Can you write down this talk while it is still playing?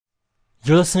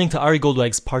You're listening to Ari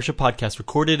Goldwag's Parsha podcast,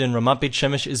 recorded in Ramat Beit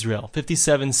Shemesh, Israel,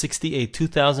 5768,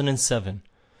 2007.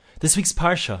 This week's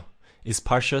Parsha is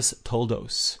Parshas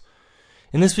Toldos.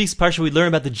 In this week's Parsha, we learn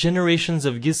about the generations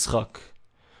of Yitzchak,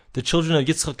 the children of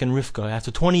Yitzchak and Rivka.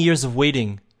 After 20 years of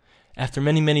waiting, after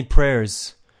many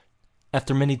prayers,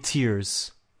 after many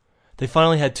tears, they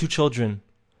finally had two children,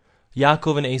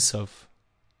 Yaakov and Esav.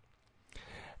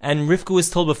 And Rivka was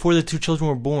told before the two children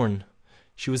were born,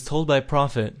 she was told by a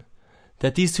prophet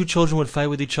that these two children would fight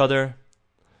with each other.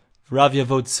 Rav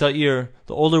Yavod Sa'ir,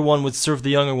 the older one, would serve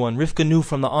the younger one. Rivka knew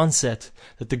from the onset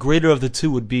that the greater of the two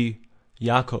would be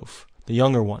Yaakov, the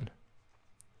younger one.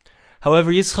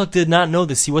 However, Yitzchak did not know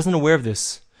this. He wasn't aware of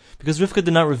this. Because Rivka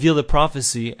did not reveal the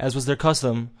prophecy, as was their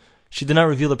custom, she did not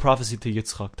reveal the prophecy to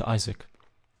Yitzchak, to Isaac.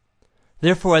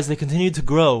 Therefore, as they continued to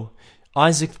grow,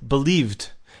 Isaac believed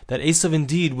that Esav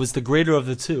indeed was the greater of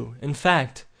the two. In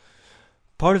fact,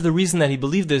 part of the reason that he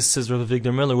believed this, says Rabbi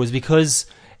Victor Miller, was because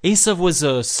Esav was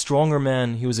a stronger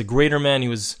man, he was a greater man, he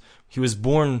was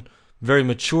born very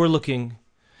mature looking,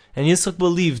 and Isaac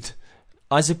believed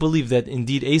that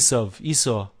indeed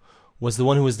Esau, was the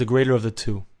one who was the greater of the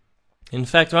two. In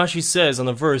fact, Rashi says on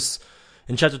the verse,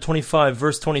 in chapter 25,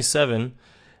 verse 27,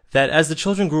 that as the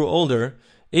children grew older,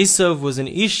 Esav was an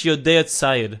ish yodei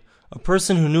tzayid, a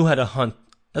person who knew how to hunt.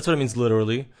 That's what it means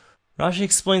literally. Rashi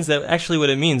explains that actually what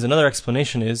it means, another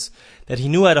explanation is, that he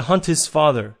knew how to hunt his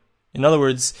father. In other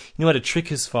words, he knew how to trick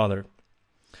his father.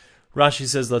 Rashi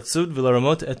says, Latzud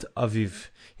v'laramot et aviv.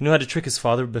 He knew how to trick his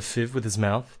father, befiv, with his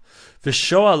mouth.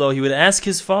 V'shoalo, he would ask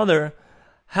his father,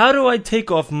 how do I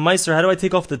take off meiser, how do I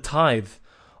take off the tithe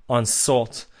on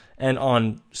salt and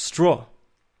on straw?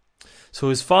 So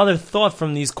his father thought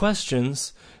from these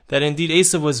questions that indeed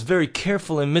Esav was very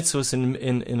careful in mitzvahs,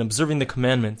 in observing the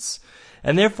commandments.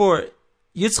 And therefore,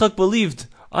 Isaac believed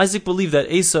that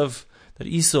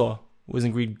Esau was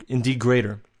indeed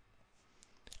greater.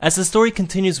 As the story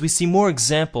continues, we see more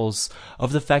examples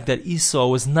of the fact that Esau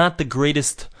was not the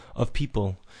greatest of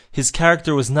people. His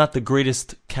character was not the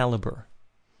greatest caliber.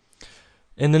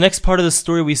 In the next part of the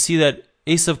story, we see that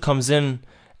Esau comes in,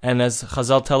 and as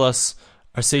Chazal tell us,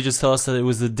 our sages tell us that it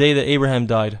was the day that Abraham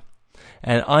died.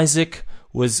 And Isaac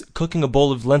was cooking a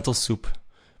bowl of lentil soup.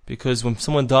 Because when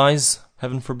someone dies,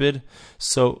 heaven forbid,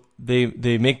 so they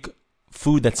make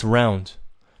food that's round,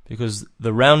 because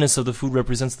the roundness of the food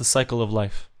represents the cycle of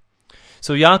life.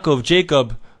 So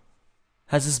Jacob,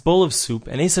 has this bowl of soup,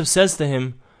 and Esav says to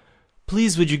him,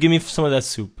 please would you give me some of that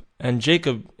soup? And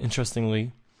Jacob,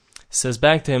 interestingly, says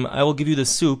back to him, I will give you the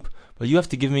soup, but you have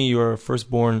to give me your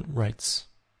firstborn rights.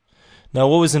 Now,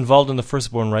 what was involved in the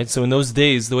firstborn rights? So in those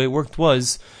days, the way it worked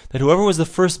was that whoever was the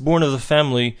firstborn of the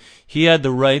family, he had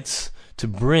the rights to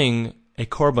bring a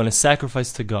korban, a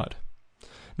sacrifice to God.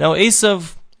 Now,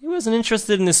 Esav, he wasn't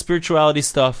interested in this spirituality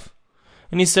stuff.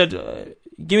 And he said,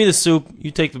 give me the soup, you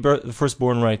take the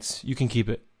firstborn rights, you can keep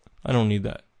it. I don't need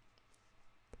that.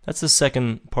 That's the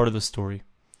second part of the story.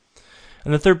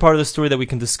 And the third part of the story that we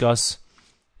can discuss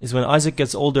is when Isaac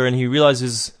gets older and he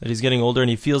realizes that he's getting older and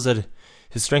he feels that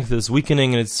his strength is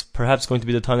weakening and it's perhaps going to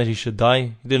be the time that he should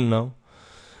die. He didn't know.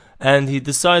 And he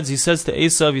says to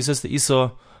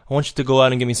Esau, I want you to go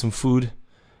out and get me some food,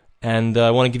 and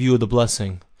I want to give you the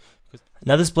blessing.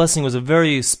 Now this blessing was a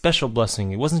very special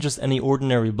blessing. It wasn't just any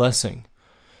ordinary blessing,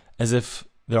 as if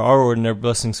there are ordinary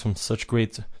blessings from such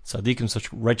great tzaddikim,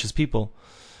 such righteous people.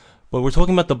 But we're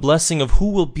talking about the blessing of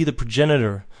who will be the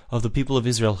progenitor of the people of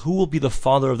Israel, who will be the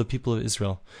father of the people of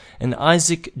Israel. And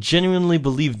Isaac genuinely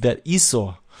believed that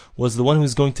Esau was the one who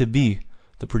was going to be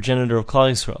the progenitor of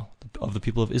Klal Yisrael, of the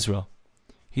people of Israel.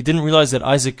 He didn't realize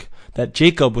that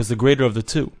Jacob was the greater of the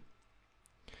two.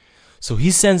 So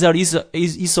he sends out Esau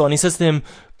and he says to him,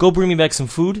 go bring me back some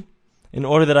food in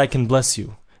order that I can bless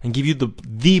you and give you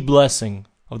the blessing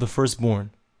of the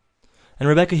firstborn. And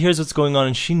Rebecca hears what's going on,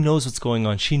 and she knows what's going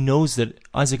on. She knows that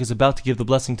Isaac is about to give the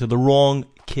blessing to the wrong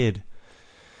kid.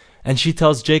 And she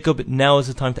tells Jacob, now is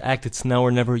the time to act. It's now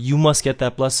or never. You must get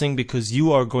that blessing because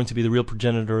you are going to be the real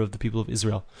progenitor of the people of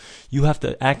Israel. You have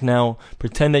to act now.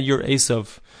 Pretend that you're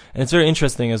Esav. And it's very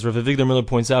interesting, as Rav Victor Miller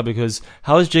points out, because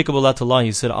how is Jacob allowed to lie?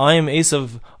 He said, I am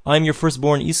Esav. I am your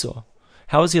firstborn Esau.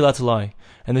 How is he allowed to lie?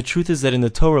 And the truth is that in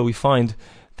the Torah we find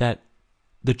that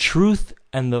the truth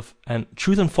and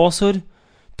truth and falsehood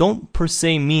don't per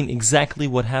se mean exactly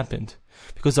what happened,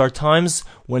 because there are times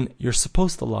when you're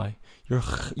supposed to lie. You're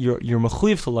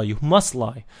mechuyev to lie. You must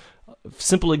lie.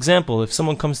 Simple example: if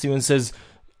someone comes to you and says,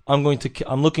 "I'm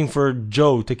looking for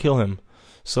Joe to kill him,"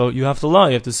 so you have to lie.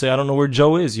 You have to say, "I don't know where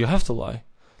Joe is." You have to lie.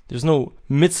 There's no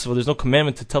mitzvah. There's no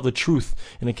commandment to tell the truth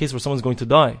in a case where someone's going to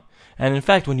die. And in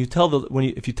fact, if you tell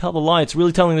the lie, it's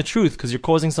really telling the truth, because you're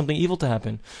causing something evil to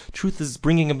happen. Truth is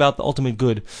bringing about the ultimate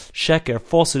good. Sheker,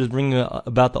 falsehood, is bringing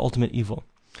about the ultimate evil.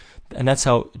 And that's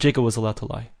how Jacob was allowed to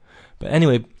lie. But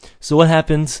anyway, so what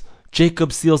happens?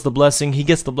 Jacob steals the blessing. He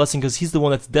gets the blessing because he's the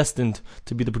one that's destined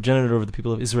to be the progenitor of the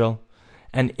people of Israel.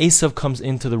 And Esav comes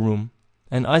into the room.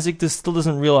 And Isaac still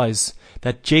doesn't realize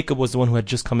that Jacob was the one who had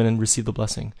just come in and received the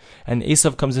blessing. And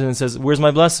Esav comes in and says, "Where's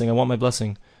my blessing? I want my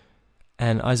blessing."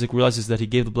 And Isaac realizes that he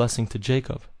gave the blessing to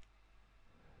Jacob.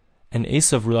 And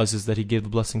Esav realizes that he gave the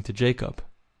blessing to Jacob.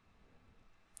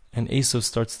 And Esav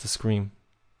starts to scream.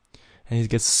 And he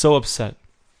gets so upset.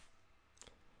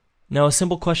 Now, a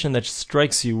simple question that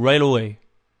strikes you right away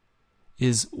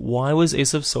is, why was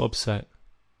Esav so upset?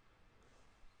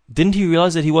 Didn't he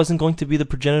realize that he wasn't going to be the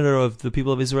progenitor of the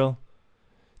people of Israel?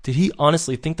 Did he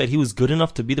honestly think that he was good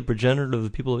enough to be the progenitor of the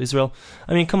people of Israel?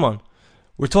 I mean, come on.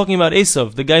 We're talking about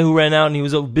Esav, the guy who ran out and he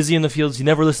was busy in the fields. He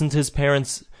never listened to his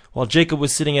parents, while Jacob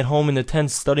was sitting at home in the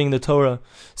tent studying the Torah,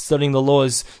 studying the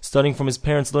laws, studying from his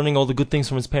parents, learning all the good things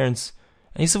from his parents.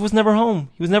 And Esav was never home.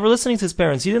 He was never listening to his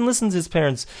parents. He didn't listen to his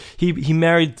parents. He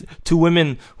married two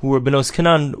women who were Benos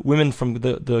Canaan, women from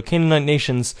the Canaanite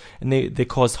nations, and they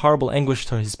caused horrible anguish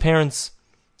to his parents.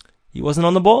 He wasn't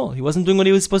on the ball. He wasn't doing what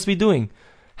he was supposed to be doing.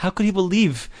 How could he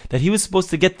believe that he was supposed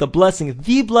to get the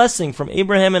blessing from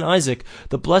Abraham and Isaac,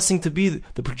 the blessing to be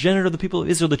the progenitor of the people of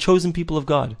Israel, the chosen people of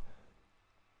God?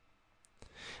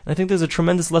 And I think there's a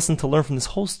tremendous lesson to learn from this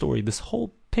whole story, this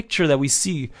whole picture that we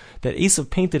see that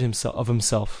Esav painted of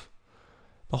himself.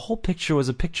 The whole picture was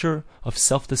a picture of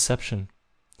self-deception.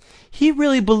 He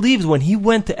really believed when he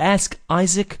went to ask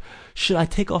Isaac, should I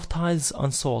take off tithes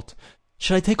on salt?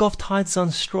 Should I take off tithes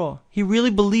on straw? He really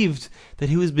believed that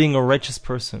he was being a righteous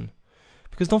person.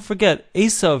 Because don't forget,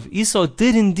 Esau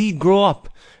did indeed grow up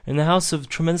in the house of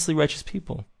tremendously righteous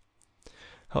people.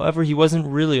 However, he wasn't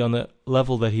really on the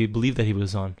level that he believed that he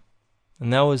was on.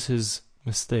 And that was his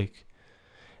mistake.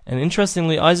 And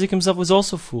interestingly, Isaac himself was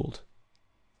also fooled.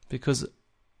 Because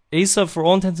Esau, for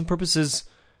all intents and purposes,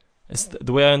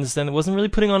 the way I understand it, wasn't really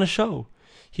putting on a show.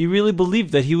 He really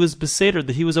believed that he was beseder,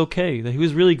 that he was okay, that he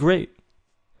was really great.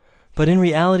 But in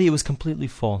reality, it was completely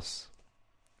false.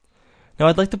 Now,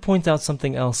 I'd like to point out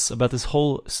something else about this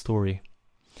whole story.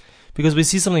 Because we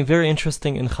see something very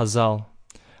interesting in Chazal.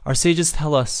 Our sages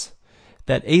tell us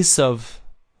that Esau,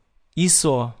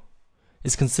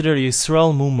 is considered a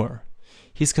Yisrael Mumar.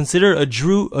 He's considered a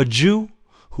Jew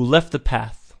who left the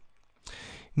path.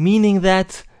 Meaning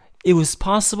that it was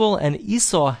possible and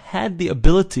Esau had the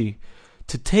ability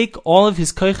to take all of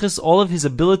his koiches, all of his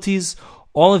abilities,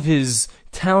 all of his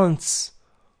talents,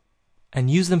 and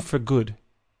use them for good.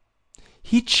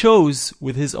 He chose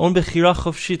with his own bechira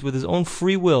chofshit, with his own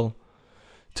free will,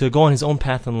 to go on his own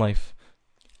path in life.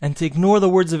 And to ignore the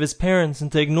words of his parents,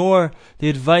 and to ignore the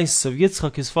advice of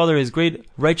Yitzchak, his father, his great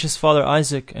righteous father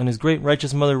Isaac, and his great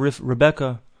righteous mother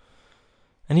Rebecca.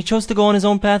 And he chose to go on his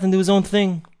own path and do his own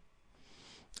thing.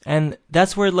 And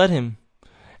that's where it led him.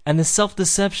 And the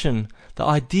self-deception, the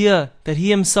idea that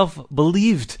he himself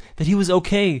believed that he was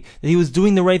okay, that he was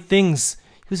doing the right things.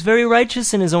 He was very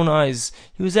righteous in his own eyes.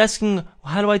 He was asking,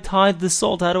 how do I tithe the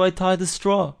salt? How do I tithe the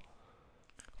straw?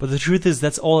 But the truth is,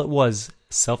 that's all it was.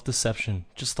 Self-deception,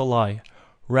 just a lie,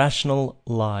 rational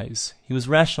lies. He was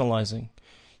rationalizing.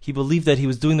 He believed that he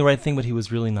was doing the right thing, but he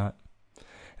was really not.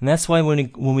 And that's why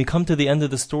when we come to the end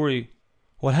of the story,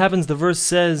 what happens, the verse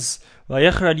says,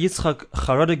 Vayechar ad Yitzchak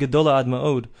charada gedola ad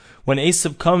ma'od. When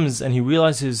Esav comes and he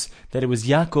realizes that it was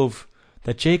Yaakov,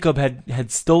 that Jacob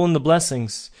had stolen the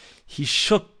blessings, he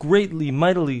shook greatly,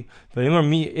 mightily. Vayimar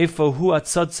mi efo hu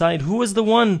atzad side. Who was the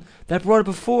one that brought it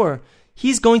before?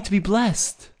 He's going to be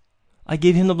blessed. I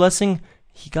gave him the blessing,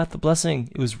 he got the blessing.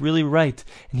 It was really right.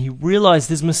 And he realized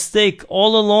his mistake.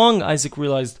 All along, Isaac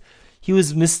realized he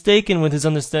was mistaken with his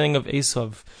understanding of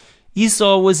Esav.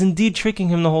 Esau was indeed tricking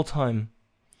him the whole time.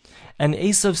 And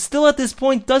Esav still at this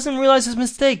point doesn't realize his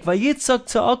mistake. He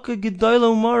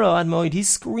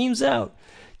screams out,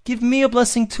 give me a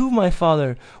blessing too, my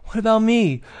father. What about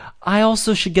me? I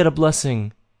also should get a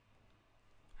blessing.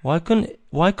 Why couldn't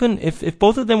if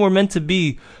both of them were meant to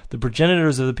be the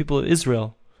progenitors of the people of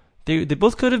Israel, they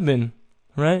both could have been,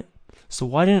 right? So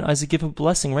why didn't Isaac give a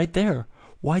blessing right there?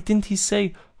 Why didn't he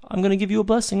say, I'm going to give you a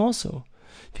blessing also?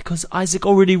 Because Isaac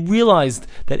already realized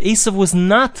that Esav was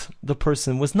not the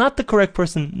person, was not the correct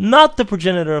person, not the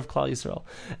progenitor of Klal Yisrael.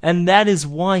 And that is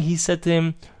why he said to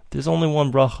him, there's only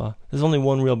one bracha, there's only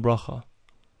one real bracha.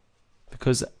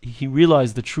 Because he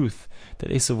realized the truth, that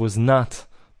Esav was not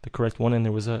the correct one, and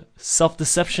there was a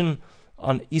self-deception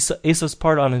on Esav's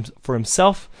part for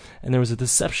himself, and there was a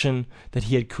deception that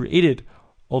he had created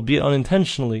albeit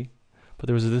unintentionally, but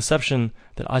there was a deception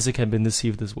that Isaac had been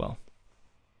deceived as well.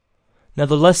 Now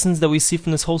the lessons that we see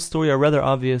from this whole story are rather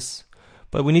obvious,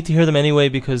 but we need to hear them anyway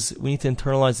because we need to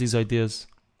internalize these ideas.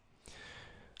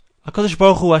 HaKadosh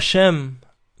Baruch Hu, Hashem,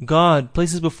 God,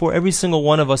 places before every single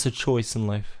one of us a choice in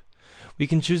life. We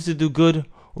can choose to do good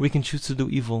or we can choose to do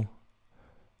evil.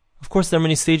 Of course, there are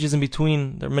many stages in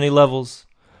between, there are many levels,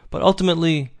 but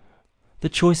ultimately, the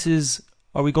choice is,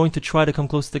 are we going to try to come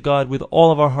close to God with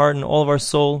all of our heart and all of our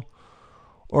soul,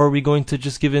 or are we going to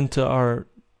just give in to our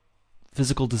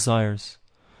physical desires?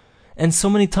 And so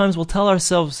many times we'll tell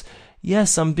ourselves,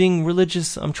 yes, I'm being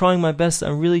religious, I'm trying my best,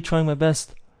 I'm really trying my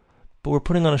best, but we're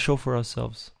putting on a show for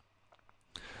ourselves.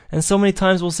 And so many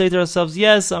times we'll say to ourselves,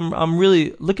 yes, I'm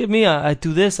really, look at me, I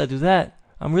do this, I do that,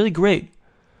 I'm really great.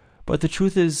 But the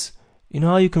truth is, you know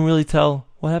how you can really tell?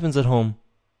 What happens at home?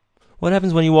 What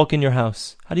happens when you walk in your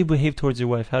house? How do you behave towards your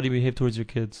wife? How do you behave towards your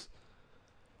kids?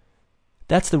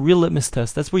 That's the real litmus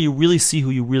test. That's where you really see who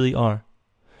you really are.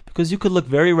 Because you could look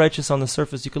very righteous on the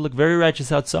surface, you could look very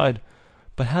righteous outside,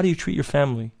 but how do you treat your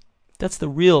family? That's the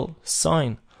real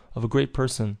sign of a great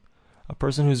person. A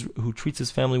person who treats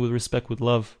his family with respect, with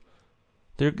love.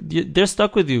 They're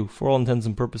stuck with you for all intents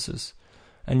and purposes.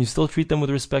 And you still treat them with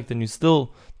respect, and you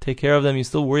still take care of them, you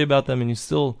still worry about them, and you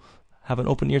still have an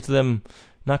open ear to them,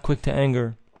 not quick to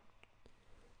anger.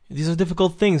 These are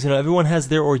difficult things, everyone has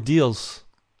their ordeals.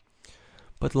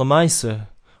 But Lamaisa,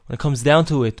 when it comes down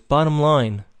to it, bottom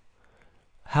line,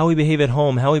 how we behave at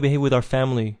home, how we behave with our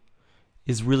family,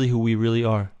 is really who we really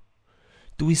are.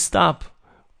 Do we stop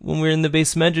when we're in the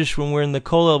Beis Medrash, when we're in the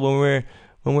Kollel,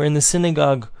 when we're in the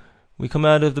synagogue? We come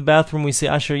out of the bathroom, we say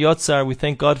Asher Yotzar, we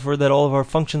thank God for that all of our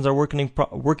functions are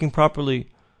working properly.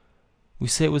 We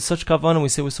say it with such kavanah, we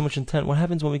say it with so much intent. What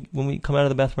happens when we come out of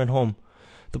the bathroom at home?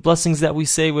 The blessings that we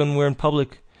say when we're in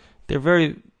public, they're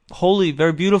very holy,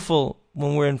 very beautiful.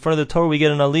 When we're in front of the Torah, we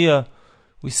get an aliyah.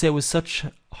 We say it with such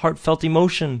heartfelt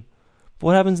emotion. But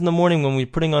what happens in the morning when we're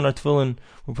putting on our tefillin,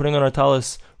 we're putting on our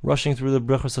talis, rushing through the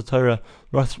brachos HaTorah,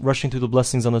 rushing through the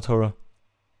blessings on the Torah?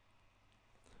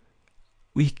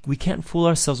 We can't fool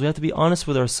ourselves. We have to be honest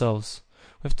with ourselves.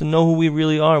 We have to know who we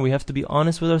really are. We have to be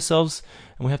honest with ourselves,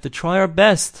 and we have to try our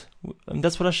best. And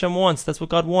that's what Hashem wants. That's what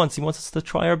God wants. He wants us to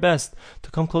try our best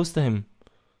to come close to Him.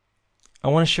 I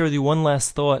want to share with you one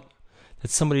last thought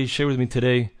that somebody shared with me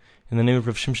today in the name of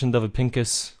Rav Shimshon David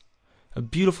Pincus. A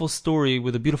beautiful story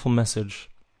with a beautiful message.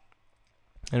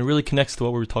 And it really connects to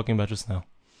what we were talking about just now.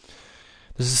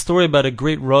 There's a story about a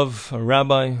great Rav, a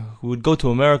rabbi, who would go to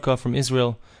America from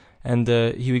Israel, and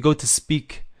he would go to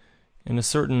speak in a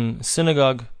certain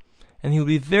synagogue, and he would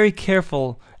be very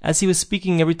careful. As he was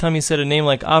speaking, every time he said a name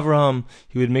like Avraham,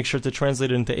 he would make sure to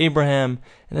translate it into Abraham,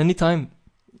 and anytime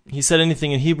he said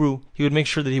anything in Hebrew, he would make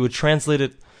sure that he would translate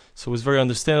it, so it was very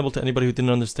understandable to anybody who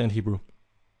didn't understand Hebrew.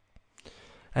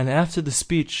 And after the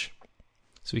speech,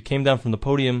 so he came down from the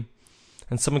podium,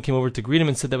 and someone came over to greet him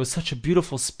and said, that was such a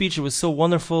beautiful speech, it was so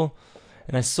wonderful,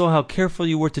 and I saw how careful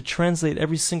you were to translate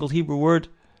every single Hebrew word.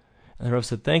 And the Rav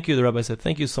said, thank you. The rabbi said,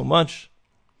 thank you so much.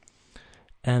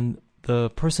 And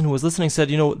the person who was listening said,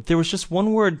 there was just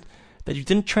one word that you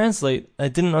didn't translate, I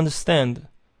didn't understand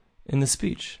in the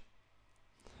speech.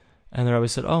 And the rabbi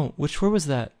said, oh, which word was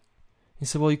that? He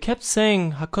said, well, you kept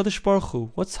saying HaKadosh Baruch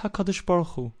Hu. What's HaKadosh Baruch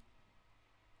Hu?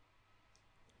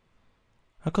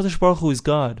 HaKadosh Baruch Hu is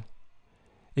God.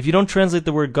 If you don't translate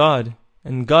the word God,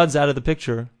 and God's out of the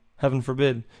picture, heaven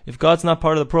forbid, if God's not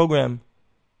part of the program,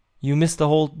 you missed the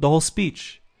whole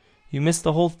speech. You missed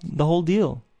the whole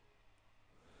deal.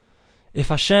 If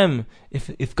Hashem,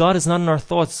 if God is not in our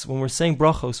thoughts when we're saying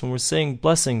brachos, when we're saying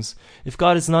blessings, if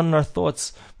God is not in our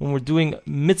thoughts when we're doing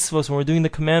mitzvos, when we're doing the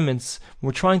commandments, when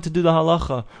we're trying to do the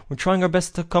halacha, we're trying our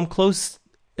best to come close.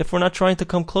 If we're not trying to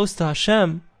come close to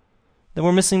Hashem, then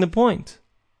we're missing the point.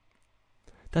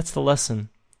 That's the lesson.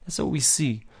 That's what we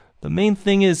see. The main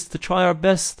thing is to try our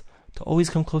best to always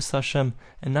come close to Hashem,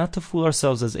 and not to fool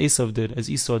ourselves as Esau did, as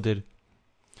Esau did.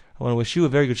 I want to wish you a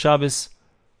very good Shabbos.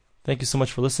 Thank you so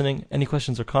much for listening. Any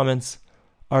questions or comments?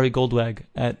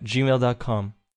 arigoldwag@gmail.com.